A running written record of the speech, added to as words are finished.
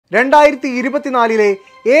2024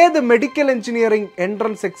 ഏത് medical engineering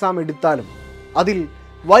entrance exam എടുത്താലും അതിൽ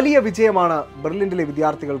വലിയ വിജയമാണ് ബെർലിനിലെ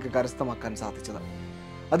വിദ്യാർത്ഥികൾക്ക് കരസ്ഥമാക്കാൻ സാധിച്ചത്.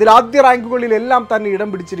 അതിൽ ആദ്യ റാങ്കുകളിലെല്ലാം തന്നെ ഇടം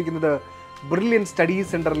പിടിച്ചിരിക്കുന്നത് ബ്രില്യൻ സ്റ്റഡി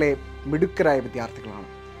സെന്ററിലെ മിടുക്കരായ വിദ്യാർത്ഥികളാണ്.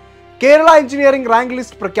 കേരള എഞ്ചിനീയറിംഗ് റാങ്ക്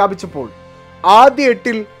ലിസ്റ്റ് പ്രഖ്യാപിച്ചപ്പോൾ ആദ്യ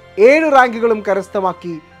 8-ൽ 7 റാങ്കുകളും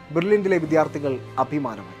കരസ്ഥമാക്കി ബെർലിനിലെ വിദ്യാർത്ഥികൾ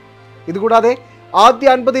അഭിമാനമായി. ഇതുകൂടാതെ ആദ്യ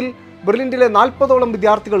 50-ൽ ബെർലിനിലെ 40ഓളം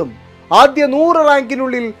വിദ്യാർത്ഥികളും ആദ്യ 100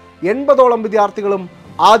 റാങ്കിനുള്ളിൽ 80ഓളം വിദ്യാർത്ഥികളും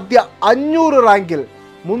ആദ്യ 500 റാങ്കിൽ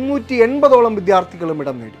 380ഓളം വിദ്യാർത്ഥികളും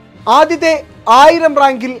ഇടം നേടി. ആദ്യത്തെ 1000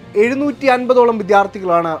 റാങ്കിൽ 750ഓളം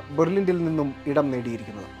വിദ്യാർത്ഥികളാണ് ബെർലിനിൽ നിന്നും ഇടം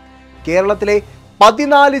നേടിയിരിക്കുന്നത്. കേരളത്തിലെ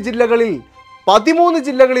 14 ജില്ലകളിൽ 13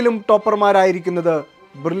 ജില്ലകളിലും ടോപ്പർമാരായിരിക്കുന്നത്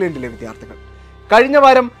ബെർലിനിലെ വിദ്യാർത്ഥികൾ. കഴിഞ്ഞ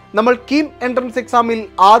വാരം നമ്മൾ കീം എൻട്രൻസ് എക്സാമിൽ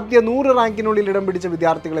ആദ്യ 100 റാങ്കിനുള്ളിൽ ഇടം പിടിച്ച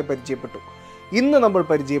വിദ്യാർത്ഥികളെ പരിചയപ്പെട്ടു. ഇന്ന് നമ്മൾ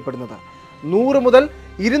പരിചയപ്പെടുന്നത് 100 മുതൽ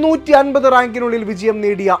 250 റാങ്കിനുള്ളിൽ വിജയം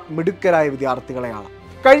നേടിയ മിടുക്കരായ വിദ്യാർത്ഥികളെയാണ്.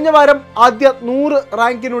 കഴിഞ്ഞ വാരം ആദ്യ 100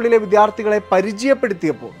 റാങ്കിനുള്ളിലെ വിദ്യാർത്ഥികളെ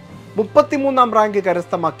പരിചയപ്പെടുത്തിയപ്പോൾ 33ാം റാങ്ക്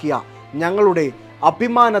കരസ്ഥമാക്കിയ ഞങ്ങളുടെ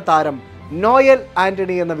അഭിമാന താരം നോയൽ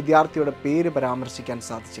ആന്റണി എന്ന വിദ്യാർത്ഥിയുടെ പേര് പരാമർശിക്കാൻ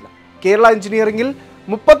സാധിച്ചില്ല. കേരള എഞ്ചിനീയറിംഗിൽ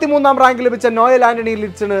 33ാം റാങ്ക് ലഭിച്ച നോയൽ ആന്റണി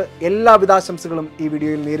ലിറ്റ്സിന് എല്ലാവിധ ആശംസകളും ഈ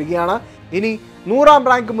വീഡിയോയിൽ നേരുകയാണ്. ഇനി 100ാം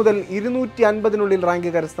റാങ്ക് മുതൽ 250നുള്ളിൽ റാങ്ക്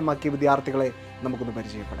കരസ്ഥമാക്കിയ വിദ്യാർത്ഥികളെ നമുക്കൊന്ന്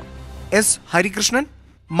പരിചയപ്പെടാം. S Harikrishnan,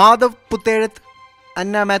 Madhav Puthezhath,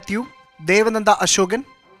 Anna Mathew, Devananda Ashokan,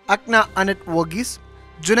 Agna Annette Varghese,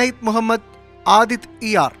 Junaid Muhammad, Adith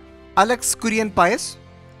ER, Alex Kurian Pius,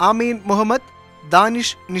 Amin Muhammad,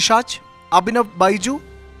 Danish Nishaj, Abhinav Baiju,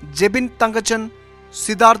 Jebin Thankachan,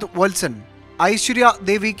 Siddharth Valsan, Aishwarya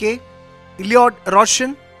Devi K, ഇലിയോഡ്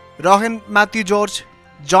Roshan, Rohan Mathew George,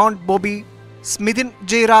 John Bobby, Smithin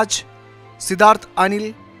Jayaraj, Siddharth Anil,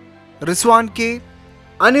 Rizwan K,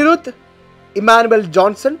 Anirudh, Emmanuel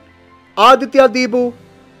Johnson, Aditya Deepu,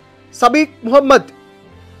 സബീഖ് Muhammad,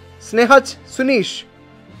 Snehaj Suneesh,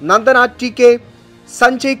 Nandana TK,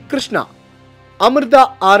 Sanjay Krishna, Amrita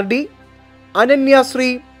RD, Ananya Shri,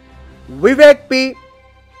 Vivek P,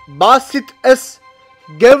 Basit S,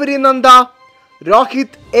 Gauri Nanda,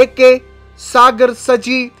 Rohit AK, Sagar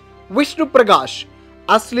Saji, Vishnu Prakash,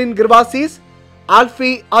 അസ്ലിൻ Gervasis,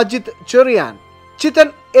 Alfie Ajith Cherian, ചിതൻ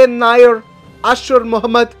N Nair, അശ്വർ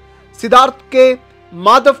Muhammad, Siddharth K,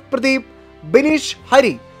 Madhav Pradeep, Bineesh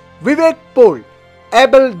Hari, Vivek Paul,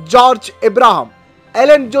 Abel George Abraham,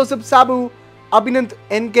 Ellen Joseph Sabu, Abhinand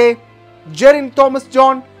NK, Jerin Thomas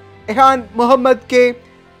John, എഹാൻ Muhammad K,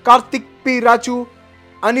 Karthik P Raju,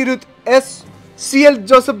 Anirudh S, CL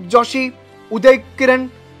Joseph Joshi, Uday Kiran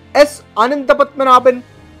S, Ananthapadmanabhan,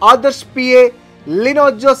 Adarsh PA, Lino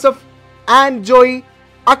Joseph, an Joy,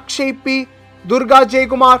 Akshay P, Durga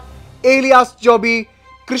Jayakumar, Elias Joby,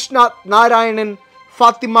 Krishna Narayanan,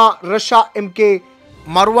 Fathima Rasha MK,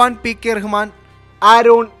 Marwan PK Rahman,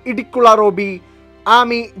 Aaron Idicula Robbie,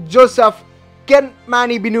 Ami Joseph, Ken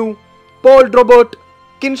Mani Binu, Paul robot,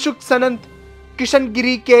 കിൻഷുക് Sananth, Kishan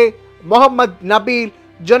Giri K, Muhammad Nabeel,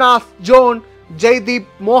 Jonas John, Jaideep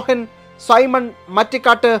Mohan, Simon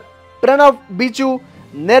മറ്റിക്കാട്ട്, Pranav Biju,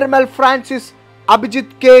 Nirmal Francis,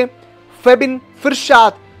 Abhijith K, Febin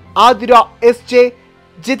Firshad, Athira SJ,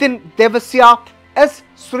 Jithin Devasya, S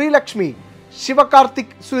Sreelakshmi,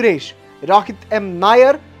 ശിവകാർത്തിക് Suresh, Rohit M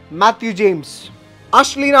Nair, Mathew James,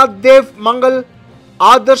 അശ്ലീന Dev Mangal,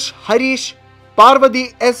 Adarsh Harish, Parvathi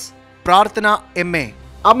S, പ്രാർത്ഥന MA,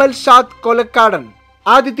 അമൽ ഷാദ് കൊലക്കാടൻ,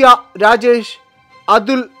 Aditya Rajesh,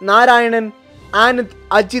 Atul Narayanan, Anand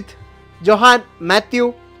Ajith, Johan Mathew,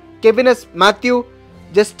 കെവിനസ് Mathew,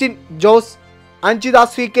 Justin Jose, Anjitha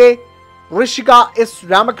CK, Rishika S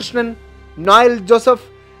Ramakrishnan, Noel Joseph,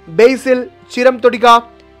 ബേസിൽ ചിരം Thodika,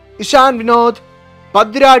 Ishan Vinod,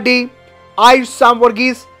 Bhadra D, Ayush Sam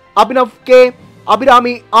Varghese, Abhinav K,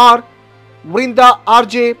 Abhirami R, Vrinda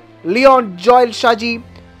RJ, Leon Joel Shaji,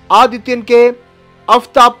 Adithyan K,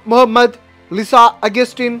 Aftab Muhammad, Lisa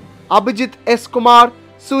Augustine, Abhijith S Kumar,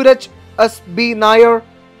 Sooraj SB Nair,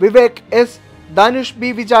 Vivek S, Dhanush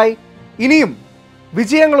B Vijay. ഇനിയും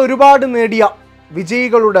വിജയങ്ങൾ ഒരുപാട് നേടിയ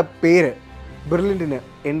വിജയികളുടെ പേര് ബെർലിനിന്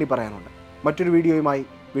എണ്ണി പറയാനുണ്ട്. മറ്റൊരു വീഡിയോയുമായി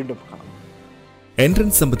വീണ്ടും കാണാം.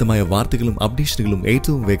 എൻട്രൻസ് സംബന്ധമായ വാർത്തകളും അപ്ഡേഷനുകളും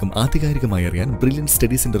ഏറ്റവും വേഗം ആധികാരികമായി അറിയാൻ ബ്രില്യൻ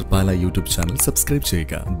സ്റ്റഡി സെന്റർ പാല യൂട്യൂബ് ചാനൽ സബ്സ്ക്രൈബ്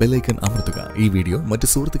ചെയ്യുക, ബെൽ ഐക്കൺ അമർത്തുക. ഈ വീഡിയോ മറ്റ്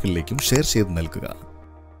സുഹൃത്തുക്കളിലേക്കും ഷെയർ ചെയ്ത് നൽകുക.